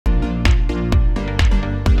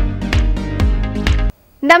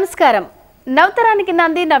నమస్కారం నవతరానికి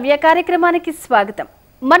నాంది నవ్య కార్యక్రమానికి స్వాగతం।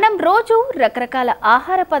 మనం రోజు రకరకాల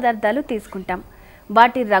ఆహార పదార్థాలు తీసుకుంటాం।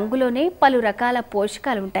 వాటి రంగులోనే పలు రకాల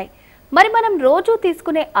పోషకాలు ఉంటాయి। మరి మనం రోజు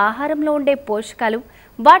తీసుకునే ఆహారంలో ఉండే పోషకాలు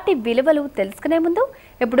వాటి విలువలు తెలుసుకునే ముందు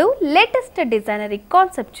ఇప్పుడు లేటెస్ట్ డిజైనర్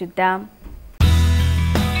కాన్సెప్ట్ చూద్దాం।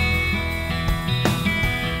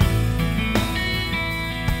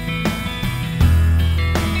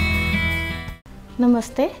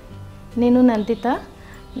 నమస్తే, నేను నందిత,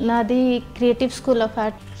 నాది క్రియేటివ్ స్కూల్ ఆఫ్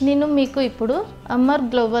ఆర్ట్। నేను మీకు ఇప్పుడు అమర్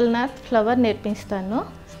గ్లోబల్ నాత్ ఫ్లవర్ నేర్పిస్తాను।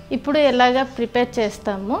 ఇప్పుడు ఎలాగా ప్రిపేర్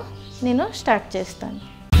చేస్తామో నేను స్టార్ట్ చేస్తాను।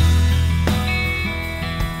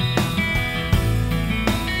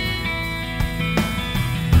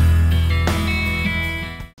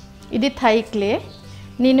 ఇది థై క్లే,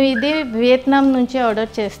 నేను ఇది వియత్నాం నుంచి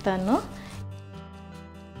ఆర్డర్ చేస్తాను।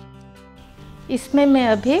 इसमें मैं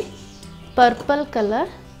अभी पर्पल कलर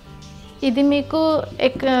ఇది మీకు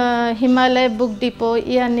हिमालय बुक डिपो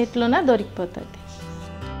ये अन्निट्लोना దొరికిపోతది।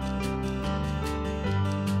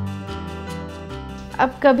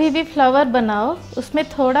 अब कभी भी फ्लावर बनाओ उसमें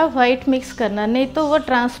थोड़ा वाइट मिक्स करना, नहीं तो वो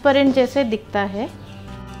ट्रांसपेरेंट जैसे दिखता है।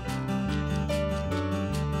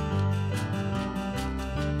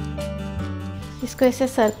 इसको ऐसे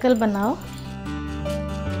सर्कल बनाओ।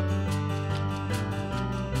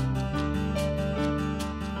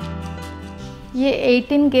 ये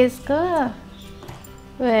 18 गेज का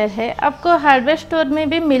वेयर है, आपको हार्डवेयर स्टोर में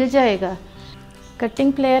भी मिल जाएगा।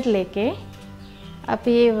 कटिंग प्लेयर लेके आप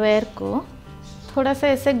ये वेयर को थोड़ा सा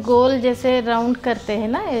ऐसे गोल जैसे राउंड करते हैं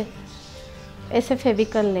ना, ऐसे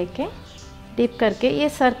फेविकल लेके डिप करके ये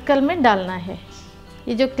सर्कल में डालना है।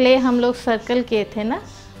 ये जो क्ले हम लोग सर्कल किए थे ना,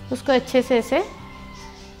 उसको अच्छे से ऐसे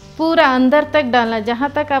पूरा अंदर तक डालना,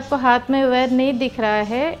 जहाँ तक आपको हाथ में वेयर नहीं दिख रहा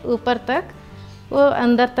है ऊपर तक, वो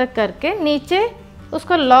अंदर तक करके नीचे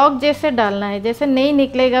उसको लॉक जैसे डालना है। जैसे नहीं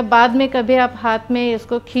निकलेगा, बाद में कभी आप हाथ में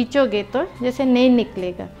इसको खींचोगे तो जैसे नहीं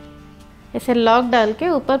निकलेगा। ऐसे लॉक डाल के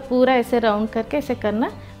ऊपर पूरा ऐसे राउंड करके ऐसे करना,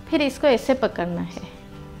 फिर इसको ऐसे पकड़ना है।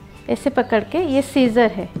 ऐसे पकड़ के ये सीज़र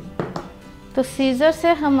है, तो सीज़र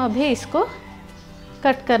से हम अभी इसको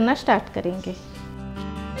कट करना स्टार्ट करेंगे।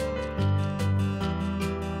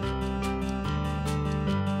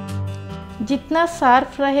 जितना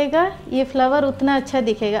शार्प रहेगा ये फ्लावर उतना अच्छा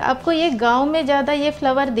दिखेगा। आपको ये गांव में ज़्यादा ये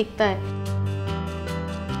फ्लावर दिखता है।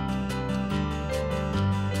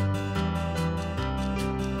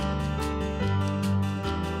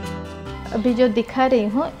 अभी जो दिखा रही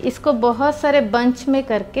हूँ इसको बहुत सारे बंच में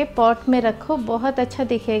करके पॉट में रखो, बहुत अच्छा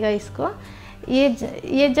दिखेगा इसको।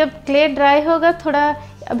 ये जब क्ले ड्राई होगा, थोड़ा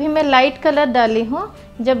अभी मैं लाइट कलर डाली हूँ,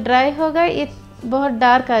 जब ड्राई होगा ये बहुत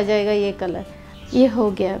डार्क आ जाएगा ये कलर। ये हो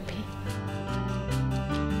गया।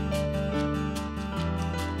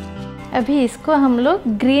 अभी इसको हम लोग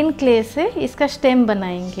ग्रीन क्ले से इसका स्टेम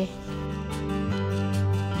बनाएंगे।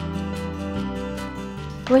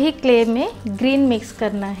 वही क्ले में ग्रीन मिक्स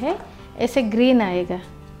करना है, ऐसे ग्रीन आएगा,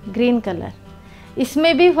 ग्रीन कलर।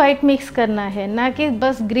 इसमें भी वाइट मिक्स करना है, ना कि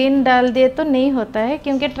बस ग्रीन डाल दिए तो नहीं होता है,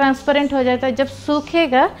 क्योंकि ट्रांसपेरेंट हो जाता है। जब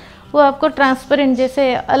सूखेगा वो आपको ट्रांसपेरेंट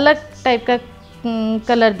जैसे अलग टाइप का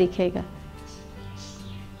कलर दिखेगा।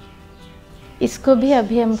 इसको भी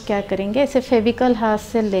अभी हम क्या करेंगे, ऐसे फेविकल हाथ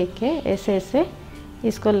से लेके ऐसे ऐसे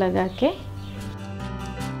इसको लगा के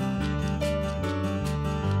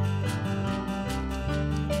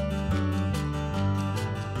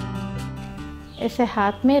ऐसे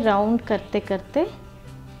हाथ में राउंड करते करते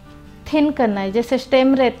थिन करना है, जैसे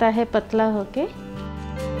स्टेम रहता है पतला होके।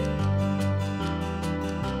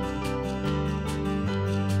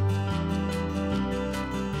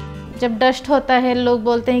 जब डस्ट होता है लोग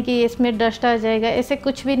बोलते हैं कि इसमें डस्ट आ जाएगा, ऐसे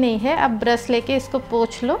कुछ भी नहीं है। आप ब्रश लेके इसको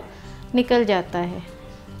पोंछ लो, निकल जाता है।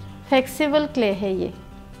 फ्लेक्सिबल क्ले है ये।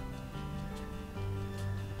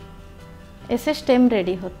 ऐसे स्टेम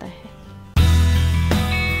रेडी होता है।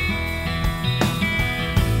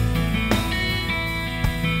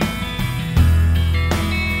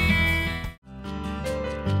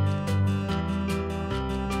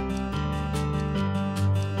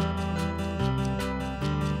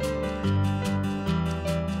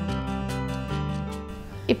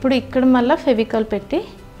 ఇప్పుడు ఇక్కడ మళ్ళీ ఫెవికాల్ పెట్టి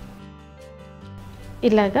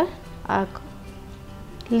ఇలాగా ఆకు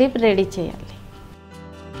లిప్ రెడీ చేయాలి।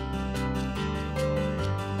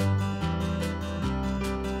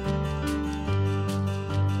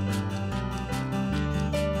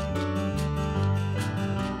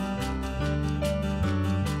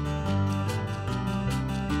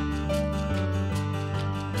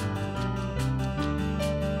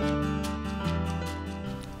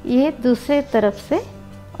 ये दूसरे तरफ से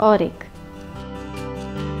और एक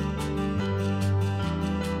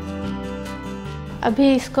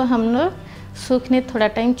अभी इसको हम लोग सूखने थोड़ा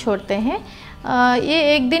टाइम छोड़ते हैं। ये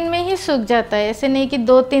एक दिन में ही सूख जाता है, ऐसे नहीं कि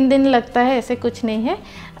 2-3 दिन लगता है, ऐसे कुछ नहीं है।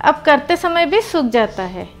 अब करते समय भी सूख जाता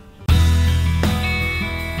है।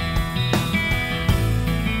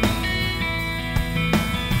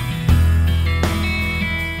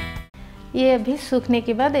 ये अभी सूखने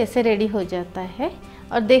के बाद ऐसे रेडी हो जाता है।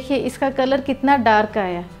 और देखिए इसका कलर कितना डार्क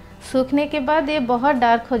आया। सूखने के बाद ये बहुत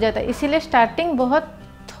डार्क हो जाता है, इसीलिए स्टार्टिंग बहुत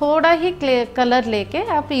थोड़ा ही कलर लेके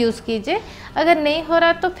आप यूज़ कीजिए। अगर नहीं हो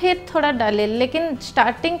रहा तो फिर थोड़ा डालिए, लेकिन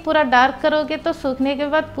स्टार्टिंग पूरा डार्क करोगे तो सूखने के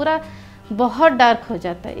बाद पूरा बहुत डार्क हो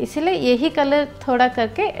जाता है, इसीलिए यही कलर थोड़ा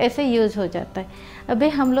करके ऐसे यूज़ हो जाता है। अभी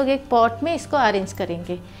हम लोग एक पॉट में इसको अरेंज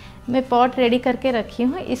करेंगे। मैं पॉट रेडी करके रखी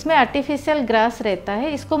हूँ। इसमें आर्टिफिशियल ग्रास रहता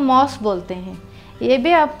है, इसको मॉस बोलते हैं। ये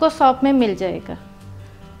भी आपको शॉप में मिल जाएगा।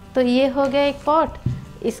 तो ये हो गया एक पॉट।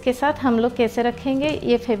 इसके साथ हम लोग कैसे रखेंगे,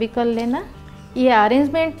 ये फेविकॉल लेना। ये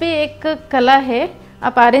अरेंजमेंट भी एक कला है।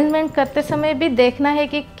 आप अरेंजमेंट करते समय भी देखना है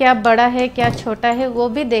कि क्या बड़ा है क्या छोटा है, वो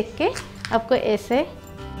भी देख के आपको ऐसे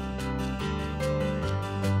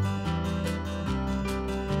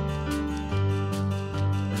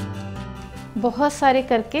बहुत सारे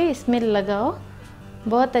करके इसमें लगाओ,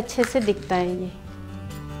 बहुत अच्छे से दिखता है ये।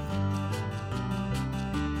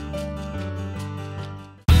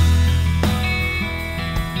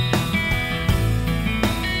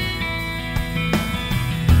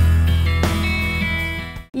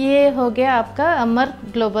 ये हो गया आपका अमर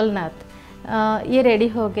ग्लोबल नाथ। ये रेडी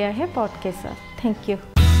हो गया है पॉट के साथ। Thank you.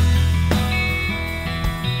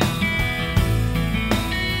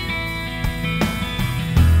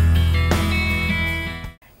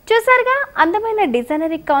 చూసారుగా అందమైన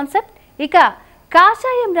డిజైనరీ కాన్సెప్ట్. ఇక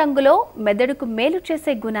కాషాయం రంగులో మెదడుకు మేలు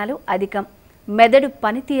చేసే గుణాలు అధికం. మెదడు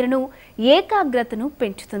పనితీరును ఏకాగ్రతను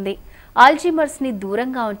పెంచుతుంది, ఆల్జీమర్స్ని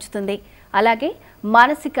దూరంగా ఉంచుతుంది, అలాగే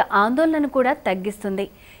మానసిక ఆందోళనను కూడా తగ్గిస్తుంది.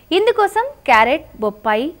 ఇందుకోసం క్యారెట్,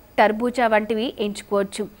 బొప్పాయి, టర్బూజా వంటివి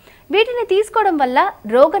ఎంచుకోవచ్చు. వీటిని తీసుకోవడం వల్ల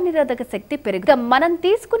రోగనిరోధక శక్తి పెరుగుతుంది. మనం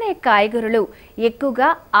తీసుకునే కాయగూరలు ఎక్కువగా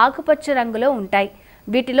ఆకుపచ్చ రంగులో ఉంటాయి.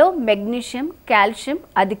 వీటిలో మెగ్నీషియం, కాల్షియం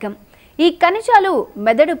అధికం. ఈ ఖనిజాలు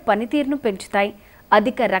మెదడు పనితీరును పెంచుతాయి,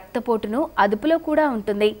 అధిక రక్తపోటును అదుపులో కూడా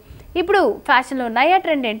ఉంటుంది. ఇప్పుడు ఫ్యాషన్లో నయా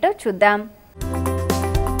ట్రెండ్ ఏంటో చూద్దాం.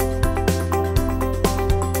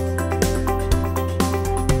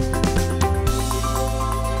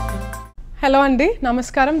 Hello Andi,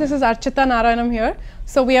 Namaskaram. This is Archita Narayanam here.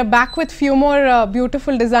 So we are back with few more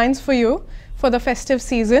beautiful designs for you for the festive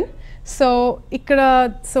season. So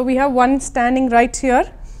we have one standing right here.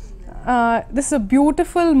 This is a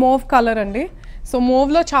beautiful mauve color Andi. So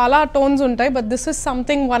mauve lo chala tones untai, but this is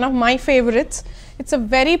something one of my favorites. It's a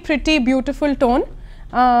very pretty beautiful tone.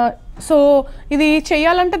 So ఇది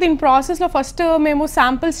చేయాలంటే దీని ప్రాసెస్లో first మేము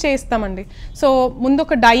samples చేస్తామండి. So ముందు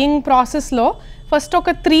ఒక dyeing ప్రాసెస్లో first ఒక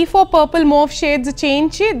 3-4 పర్పుల్ మోవ్ షేడ్స్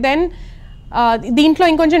చేయించి దెన్ దీంట్లో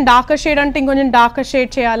ఇంకొంచెం డార్కర్ షేడ్ అంటే ఇంకొంచెం డార్కర్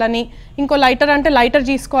షేడ్ చేయాలని, ఇంకో లైటర్ అంటే లైటర్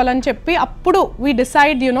తీసుకోవాలని చెప్పి అప్పుడు we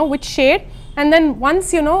decide which shade, and then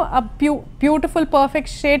once a beautiful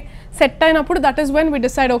perfect shade set అయినప్పుడు that is when we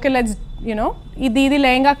decide okay let's ఇది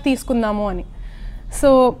లెహంగాకి తీసుకుందాము అని.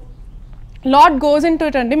 So lot goes in to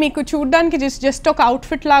it అండి. మీకు చూడడానికి జస్ట్ ఒక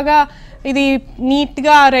అవుట్ఫిట్ లాగా ఇది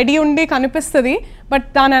నీట్గా రెడీ ఉండి కనిపిస్తుంది, బట్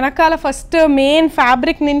దాని వెనకాల ఫస్ట్ మెయిన్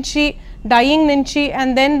ఫ్యాబ్రిక్ నుంచి డైయింగ్ నుంచి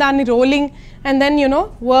అండ్ దెన్ దాన్ని rolling and then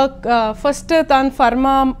work first దాని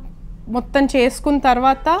ఫర్మా మొత్తం చేసుకున్న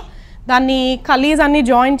తర్వాత దాన్ని కలీజ్ అన్నీ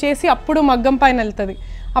జాయిన్ చేసి అప్పుడు మగ్గం పైన వెళ్తుంది.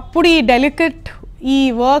 అప్పుడు ఈ డెలికేట్ ఈ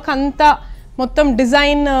వర్క్ అంతా మొత్తం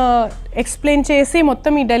డిజైన్ ఎక్స్ప్లెయిన్ చేసి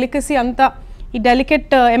మొత్తం ఈ డెలికసీ అంతా ఈ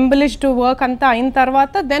డెలికేట్ ఎంబలిష్డ్ వర్క్ అంతా అయిన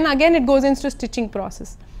తర్వాత దెన్ అగైన్ ఇట్ గోస్ ఇన్స్ to stitching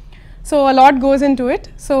process. So a lot goes in to it.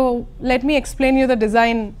 So let me explain you the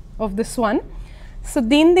design of this one. So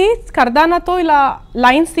దీనిది కర్దానాతో ఇలా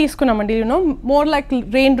లైన్స్ తీసుకున్నామండి, మోర్ లైక్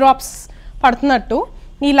రెయిన్ డ్రాప్స్ పడుతున్నట్టు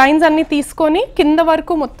ఈ lines అన్నీ తీసుకొని కింద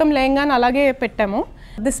వరకు మొత్తం లెహంగాని అలాగే పెట్టాము.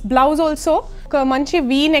 దిస్ బ్లౌజ్ ఆల్సో ఒక మంచి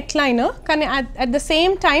వీ నెక్ లైన్, కానీ అట్ ద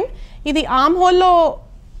సేమ్ టైం ఇది ఆర్మ్ హోల్లో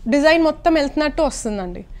డిజైన్ మొత్తం వెళ్తున్నట్టు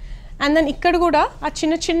వస్తుందండి. అండ్ దెన్ ఇక్కడ కూడా ఆ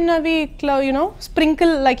చిన్న చిన్నవి ఇట్లా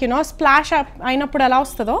స్ప్రింకిల్ లైక్ స్ప్లాష్ అయినప్పుడు ఎలా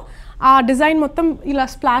వస్తుందో ఆ డిజైన్ మొత్తం ఇలా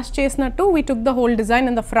స్ప్లాష్ చేసినట్టు we took the whole design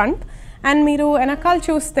in the front. And మీరు వెనకాల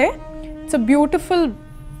చూస్తే it's a beautiful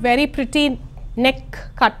very pretty neck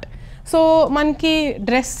cut. So మనకి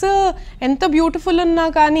డ్రెస్ ఎంత బ్యూటిఫుల్ ఉన్నా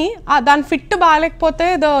కానీ దాని ఫిట్ బాగాలేకపోతే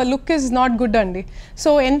the look is not good అండి. సో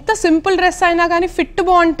ఎంత సింపుల్ డ్రెస్ అయినా కానీ ఫిట్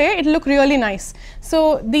బాగుంటే it look really nice. So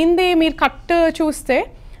దీనిది మీరు కట్ చూస్తే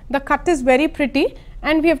the cut is very pretty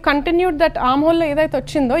and we have continued that arm హోల్లో ఏదైతే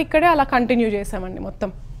వచ్చిందో ఇక్కడే అలా కంటిన్యూ చేసామండి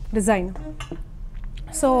మొత్తం design.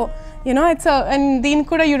 So you know, it's a, and deen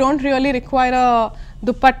kuda you don't really require a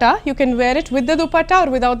dupatta. You can wear it with the dupatta or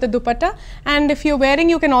without the dupatta, and if you're wearing,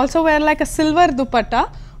 you can also wear like a silver dupatta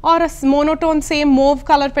or a monotone same mauve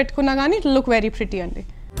color pettukunna gaani it will look very pretty andi.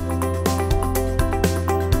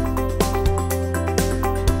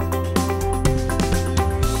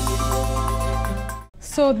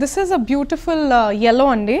 So this is a beautiful yellow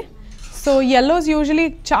andi. So yellows usually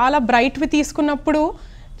chaala bright వి తీసుకున్నప్పుడు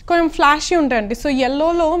కొంచెం flashy ఉంటాయండి. So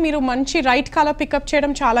yellowలో మీరు మంచి right colour pickup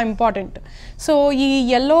చేయడం చాలా important. So ఈ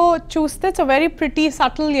yellow చూస్తే it's a very pretty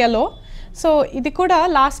subtle yellow. So ఇది కూడా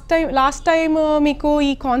లాస్ట్ టైం మీకు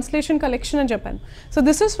ఈ కాన్స్టలేషన్ కలెక్షన్ అని చెప్పాను. So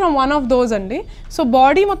this is from one of those అండి. సో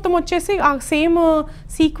బాడీ మొత్తం వచ్చేసి ఆ సేమ్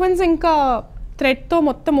సీక్వెన్స్ ఇంకా థ్రెడ్తో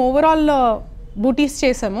మొత్తం ఓవరాల్ బూటీస్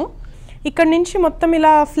చేసాము. ఇక్కడ నుంచి మొత్తం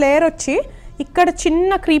ఇలా ఫ్లేర్ వచ్చి ఇక్కడ చిన్న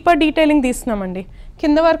క్రీపర్ డీటెయిలింగ్ తీస్తున్నామండి.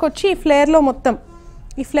 కింద వరకు వచ్చి ఈ ఫ్లేర్లో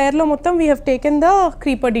మొత్తం we have taken the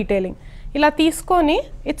creeper detailing. ఇలా తీసుకొని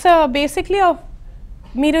ఇట్స్ బేసిక్లీ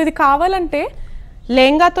మీరు ఇది కావాలంటే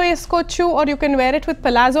లెహంగాతో వేసుకోవచ్చు, are you can wear it with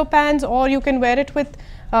palazzo pants, are you can wear it with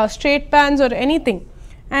straight pants or anything.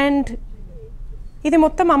 And ఇది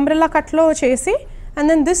మొత్తం అంబ్రెల్లా కట్లో చేసి, and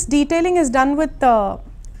then this detailing is done with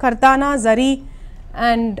కర్దానా, zari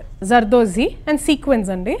and zardozi and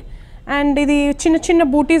sequence అండి. And ఇది చిన్న చిన్న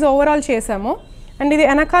బూటీస్ overall చేసాము. And ఇది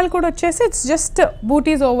వెనకాల కూడా వచ్చేసి ఇట్స్ జస్ట్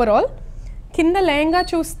బూటీస్ ఓవరాల్. కింద లెహంగా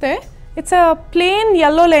చూస్తే it's a plain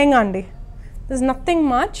yellow lehenga అండి. This nothing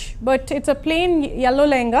much, but it's a plain yellow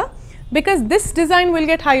lehenga because this design will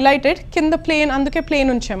get highlighted. కింద ప్లెయిన్, అందుకే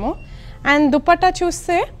ప్లెయిన్ ఉంచాము. అండ్ దుపట్టా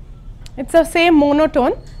చూస్తే it's a same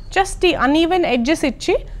monotone, just ఈ అన్ఈవెన్ ఎడ్జెస్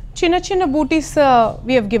ఇచ్చి చిన్న చిన్న బూటీస్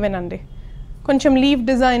వీ హెవ్ గివెన్ అండి. కొంచెం లీవ్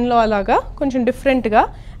డిజైన్లో అలాగా కొంచెం డిఫరెంట్గా.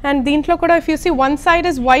 అండ్ దీంట్లో కూడా if you see one side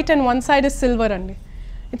is white and one side is silver అండి.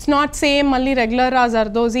 ఇట్స్ నాట్ సేమ్ మళ్ళీ రెగ్యులర్ ఆ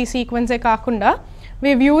జర్దోజీ సీక్వెన్సే కాకుండా we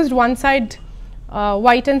have used one side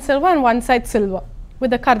white and silver and one side silver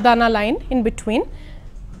with the కర్దానా line in between.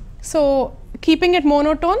 So keeping it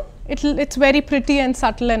monotone, it's very pretty and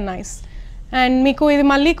subtle and nice. And మీకు ఇది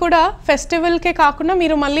మళ్ళీ కూడా ఫెస్టివల్కే కాకుండా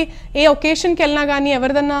మీరు మళ్ళీ ఏ ఒకేషన్కి వెళ్ళినా కానీ,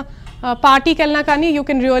 ఎవరిదన్నా పార్టీకి వెళ్ళినా కానీ you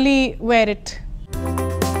can really wear it.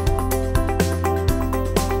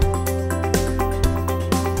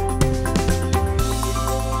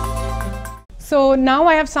 So now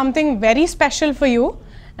I have something very special for you,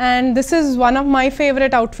 and this is one of my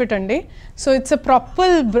favorite outfit andi. So it's a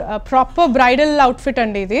proper bridal outfit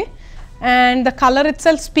andi idi, and the color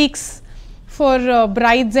itself speaks for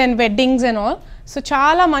brides and weddings and all. So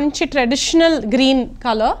chaala manchi traditional green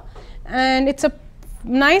color, and it's a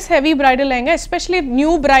nice heavy bridal lehenga, especially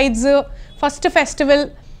new brides first festival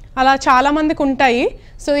ala chaala mandiki untayi.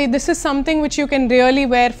 So this is something which you can really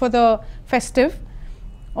wear for the festive,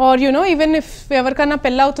 or you know, even if evarkana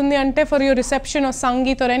pella avutundi ante for your reception or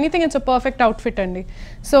sangeet or anything, it's a perfect outfit andi.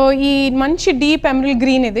 So ee manchi deep emerald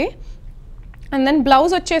green idi, and then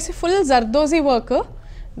blouse vachesi full zardozi work,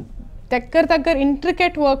 దగ్గర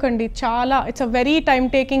intricate work అండి చాలా. It's a very time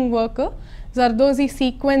taking work. Zardozi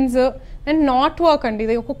sequence and not work అండి.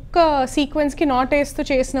 ఇది ఒక్కొక్క సీక్వెన్స్కి not వేస్తూ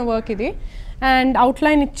చేసిన work ఇది. And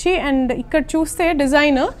outline ఇచ్చి, అండ్ ఇక్కడ చూస్తే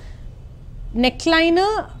design neck line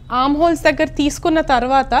arm holes దగ్గర తీసుకున్న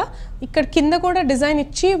తర్వాత ఇక్కడ కింద కూడా డిజైన్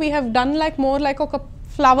ఇచ్చి we have done like more like ఒక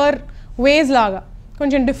ఫ్లవర్ వేజ్ లాగా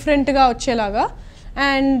కొంచెం డిఫరెంట్గా వచ్చేలాగా.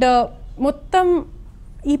 అండ్ మొత్తం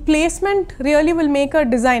ఈ placement really will make a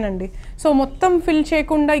design అండి. సో మొత్తం ఫిల్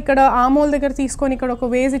చేయకుండా ఇక్కడ ఆర్మ్ హోల్ దగ్గర తీసుకొని ఇక్కడ ఒక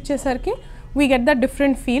veg ఇచ్చేసరికి we get the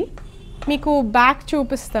different feel. మీకు బ్యాక్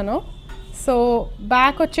చూపిస్తాను. సో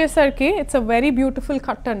బ్యాక్ వచ్చేసరికి it's a very beautiful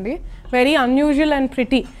cut అండి, very unusual and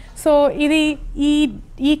pretty. So ఇది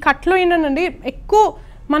ఈ కట్లో ఏంటండి, ఎక్కువ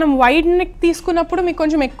మనం వైడ్ నెక్ తీసుకున్నప్పుడు మీకు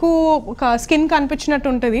కొంచెం ఎక్కువ ఒక స్కిన్ కనిపించినట్టు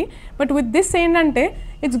ఉంటుంది. బట్ విత్ దిస్ ఏంటంటే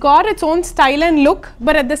it's got its own style and look,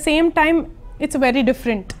 but at the same time it's very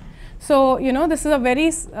different. So you know, this is a very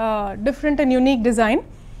different and unique design,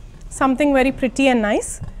 something very pretty and nice.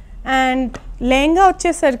 And lehenga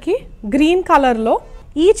vachesarki green color lo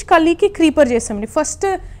each kalli ki creeper chesamandi. First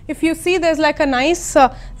if you see, there's like a nice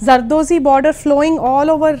zardozi border flowing all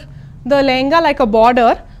over the lehenga like a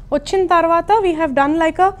border. Vachin tarvata we have done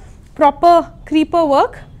like a proper creeper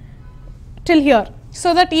work till here,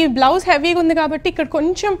 so that ee blouse heavy ga undi kabatti ikkada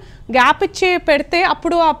koncham gap ichi pedte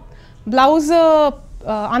appudu blouse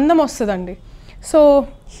andam ostadandi. So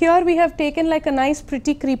here we have taken like a nice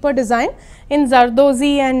pretty creeper design in zardozi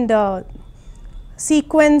and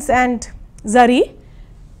sequence and zari.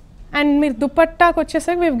 And meer dupatta ku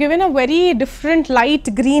vachesaki we have given a very different light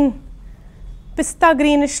green, pista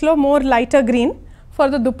greenish lo more lighter green for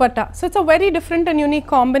the dupatta. So it's a very different and unique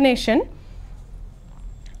combination.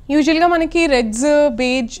 యూజువల్గా మనకి reds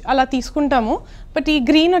beige అలా తీసుకుంటాము, but ఈ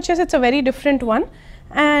green వచ్చేసి it's a very different one.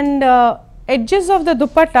 And edges of the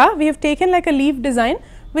dupatta we have taken like a leaf design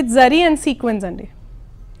with zari and sequins andi.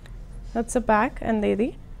 That's the back and the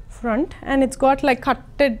front, and it's got like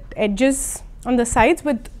cutted edges on the sides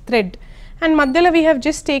with thread, and madhyala we have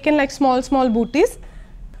just taken like small booties.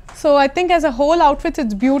 So I think as a whole outfit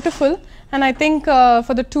it's beautiful, and I think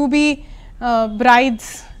for the to be brides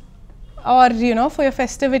or you know for your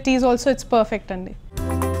festivities also it's perfect andi.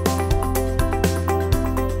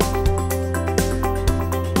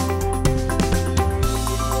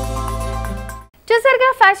 చూసారుగా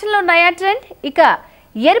ఫ్యాషన్లో నయా trend. ఇక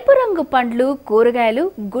ఎరుపు రంగు పండ్లు కూరగాయలు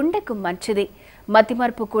గుండెకు మంచిది,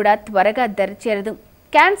 మతిమరుపు కూడా త్వరగా దరిచేరదు,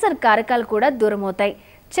 క్యాన్సర్ కారకాలు కూడా దూరమవుతాయి.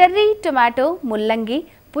 చెర్రీ, టొమాటో, ముల్లంగి,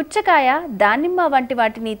 పుచ్చకాయ, దానిమ్మ వంటి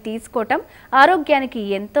వాటిని తీసుకోవటం ఆరోగ్యానికి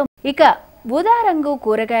ఎంతో. ఇక ఊదా రంగు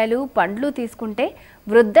కూరగాయలు పండ్లు తీసుకుంటే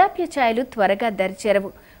వృద్ధాప్య ఛాయలు త్వరగా దరిచేరవు.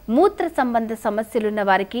 మూత్ర సంబంధ సమస్యలున్న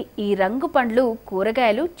వారికి ఈ రంగు పండ్లు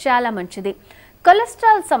కూరగాయలు చాలా మంచిది.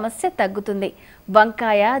 కొలెస్ట్రాల్ సమస్య తగ్గుతుంది.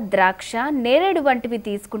 వంకాయ, ద్రాక్ష, నేరేడు వంటివి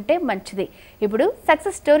తీసుకుంటే మంచిది. ఇప్పుడు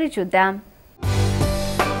సక్సెస్ స్టోరీ చూద్దాం.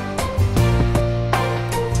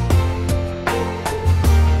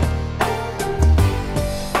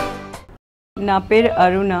 నా పేరు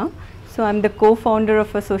అరుణ. So I'm the co-founder of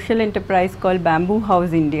a social enterprise called Bamboo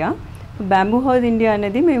House India. Bamboo House India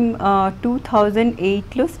అనేది మేము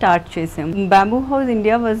 2008లో స్టార్ట్ చేసాం. Bamboo House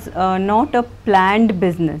India was not a planned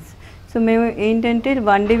business. So మేము ఏంటంటే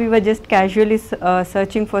one day we were just casually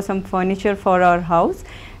searching for some furniture for our house,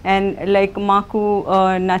 and like మాకు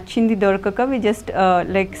నచ్చింది దొరకక we just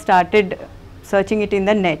like started searching it in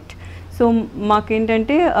the net. So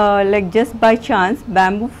మాకేంటంటే like just by chance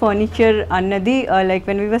bamboo furniture అన్నది like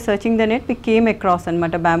when we were searching the net we came across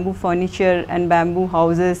అనమాట bamboo furniture and bamboo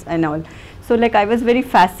houses and all. So like I was very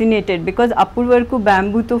fascinated because అప్పుడు వరకు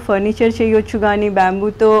బ్యాంబూతో furniture చేయొచ్చు కానీ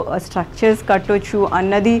బ్యాంబూతో structures కట్టొచ్చు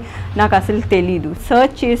అన్నది నాకు అసలు తెలీదు.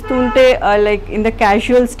 సర్చ్ చేస్తుంటే like in the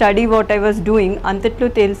casual study what I was doing అంతట్లో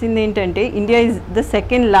తెలిసింది ఏంటంటే India is the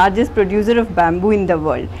second largest producer of bamboo in the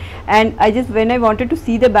world. And I just when I wanted to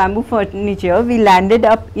see the bamboo furniture we landed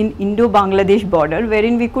up in Indo-Bangladesh border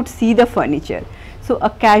wherein we could see the furniture. So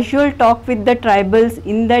a casual talk with the tribals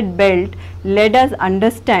in that belt led us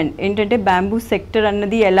understand ఏంటంటే bamboo sector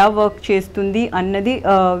అన్నది ఎలా work చేస్తుంది అన్నది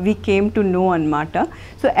we came to know అన్నమాట.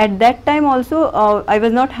 So at that time also I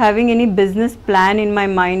was not having any business plan in my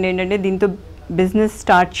mind ఏంటంటే దీంతో business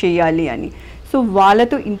start చేయాలి అని. సో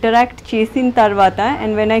వాళ్ళతో ఇంటరాక్ట్ చేసిన తర్వాత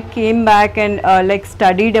and when I came back and like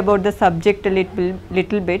studied about the subject a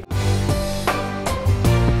little bit.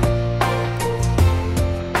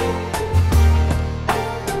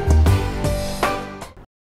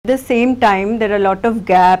 At the same time there are a lot of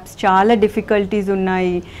gaps, chala difficulties unnai,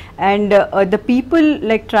 and the people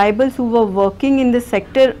like tribals who were working in the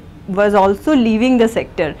sector was also leaving the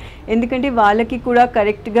sector ఎందుకంటే వాళ్ళకి కూడా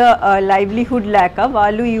కరెక్ట్గా livelihood లేక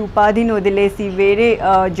వాళ్ళు ఈ ఉపాధిని వదిలేసి వేరే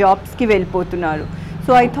జాబ్స్కి వెళ్ళిపోతున్నారు.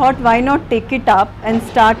 So I thought why not take it up and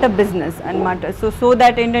start a business అనమాట. సో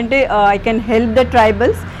దాట్ ఏంటంటే I can help the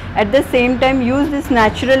tribals at the same time use this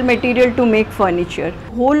natural material to make furniture.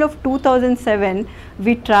 Whole of 2007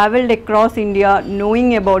 we traveled across India knowing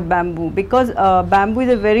about bamboo because bamboo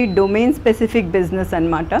is a very domain specific business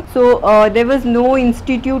anmata. So there was no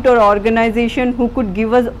institute or organization who could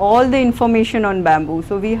give us all the information on bamboo.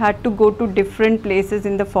 So we had to go to different places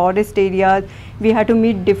in the forest areas. We had to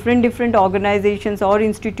meet different organizations or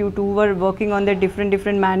institute who were working on the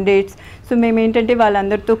different mandates. So మేము ఏంటంటే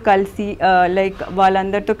వాళ్ళందరితో కలిసి like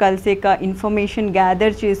వాళ్ళందరితో కలిసేక information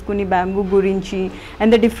gather చేసుకుని bamboo గురించి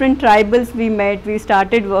and the different tribals we met we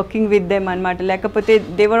started working with them అనమాట. లేకపోతే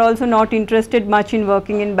they were also not interested much in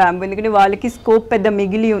working in bamboo ఎందుకంటే వాళ్ళకి స్కోప్ పెద్ద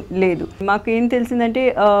మిగిలి లేదు. మాకు ఏం తెలిసిందంటే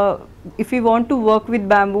if we want to work with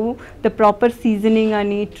bamboo, the proper seasoning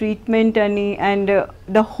ani, treatment ani, and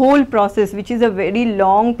the whole process, which is a very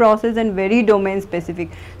long process and very domain specific.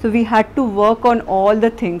 So we had to work on all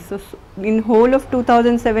the things. So in whole of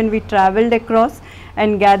 2007 we traveled across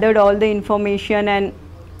and gathered all the information, and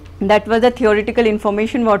that was the theoretical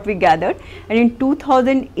information what we gathered. And in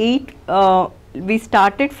 2008 we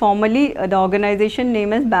started formally the organization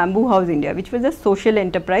name as Bamboo House India, which was a social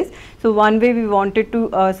enterprise. So one way we wanted to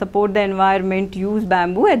support the environment, use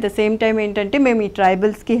bamboo. At the same time entante mem ee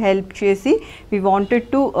tribals ki help chesi we wanted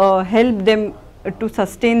to help them to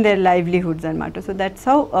sustain their livelihoods anamata. So that's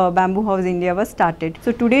how Bamboo House India was started. So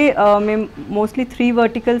today మేము mostly 3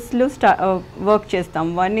 verticals లో work చేస్తాం.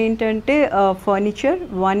 One ఏంటంటే furniture,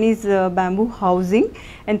 one is bamboo housing,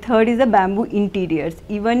 and third is the bamboo interiors.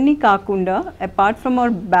 ఇవన్నీ కాకుండా apart from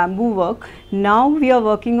our bamboo work, now we are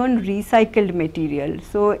working on recycled material.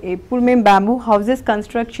 So ఎప్పుడు మేము bamboo houses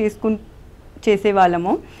construct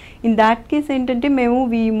చేసేవాళ్ళము. In that case ఏంటంటే మేము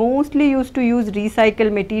we mostly used to use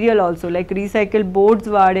recycled material also, like recycled boards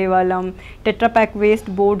వాడేవాళ్ళం, tetra pack waste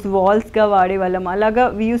boards walls గా వాడేవాళ్ళం. అలాగా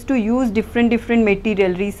we used to use different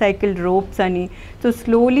material, recycled ropes అని. So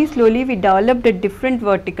slowly we developed a different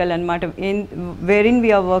vertical అనమాట, wherein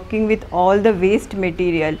we are working with all the waste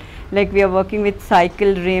material, like we are working with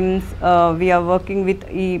cycle rims, we are working with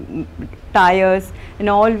tires and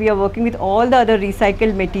all. We are working with all the other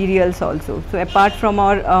recycled materials also, so apart from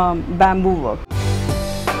our bamboo work.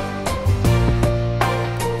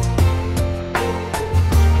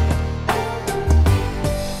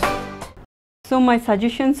 So my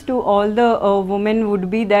suggestions to all the women would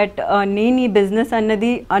be that నేను ఈ business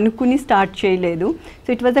అన్నది అనుకుని start చేయలేదు. So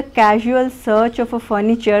it was a casual search of a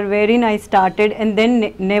furniture wherein I started and than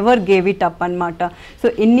never gave it up అనమాట. So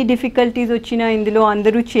ఎన్ని difficulties వచ్చినా ఇందులో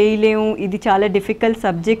అందరూ చేయలేము, ఇది చాలా డిఫికల్ట్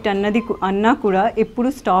సబ్జెక్ట్ అన్నా కూడా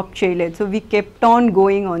ఎప్పుడు స్టాప్ చేయలేదు. So we kept on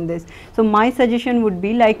going on this. So my suggestion would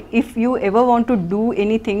be like if you ever want to do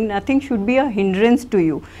anything, nothing should be a hindrance to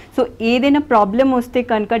you. So ఏదైనా problem వస్తే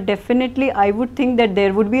కనుక definitely I would think that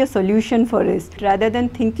there would be a solution for this. Rather than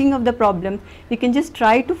thinking of the problem, we can just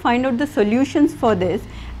try to find out the solutions for this.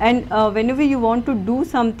 And whenever you want to do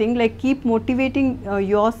something, like keep motivating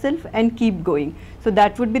yourself and keep going. So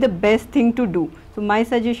that would be the best thing to do. So my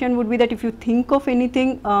suggestion would be that if you think of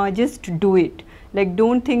anything, just do it. Like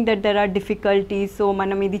don't think that there are difficulties, so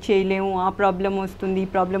manam idi cheyalemu, aa problem vastundi,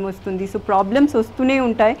 problem vastundi. So problems vastune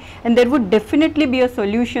untai and there would definitely be a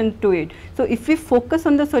solution to it. So if we focus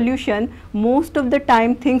on the solution, most of the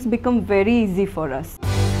time things become very easy for us.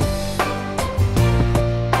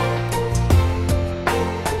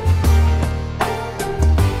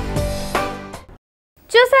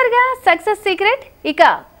 చూసారుగా success secret. ఇక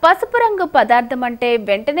పసుపు రంగు పదార్థం అంటే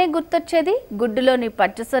వెంటనే గుర్తొచ్చేది గుడ్డులోని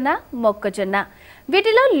పచ్చసొన, మొక్కజొన్న.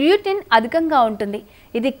 వీటిలో ల్యూటిన్ అధికంగా ఉంటుంది.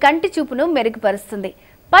 ఇది కంటి చూపును మెరుగుపరుస్తుంది.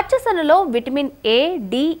 పచ్చసొనలో విటమిన్ ఏ,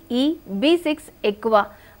 డి, ఈ, B6 ఎక్కువ.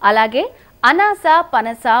 అలాగే అనాస,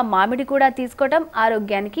 పనస, మామిడి కూడా తీసుకోవడం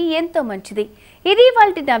ఆరోగ్యానికి ఎంతో మంచిది. ఇది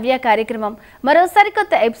ఇవాల్టి నవ్య కార్యక్రమం. మరో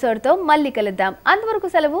సరికొత్త ఎపిసోడ్తో మళ్ళీ కలుద్దాం. అంతవరకు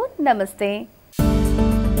సెలవు, నమస్తే.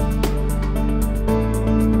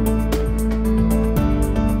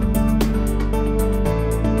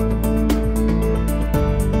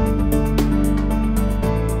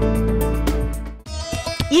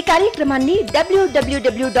 ఈ కార్యక్రమాన్ని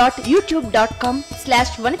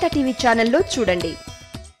www.youtube.com/vanitha TV ఛానల్లో చూడండి.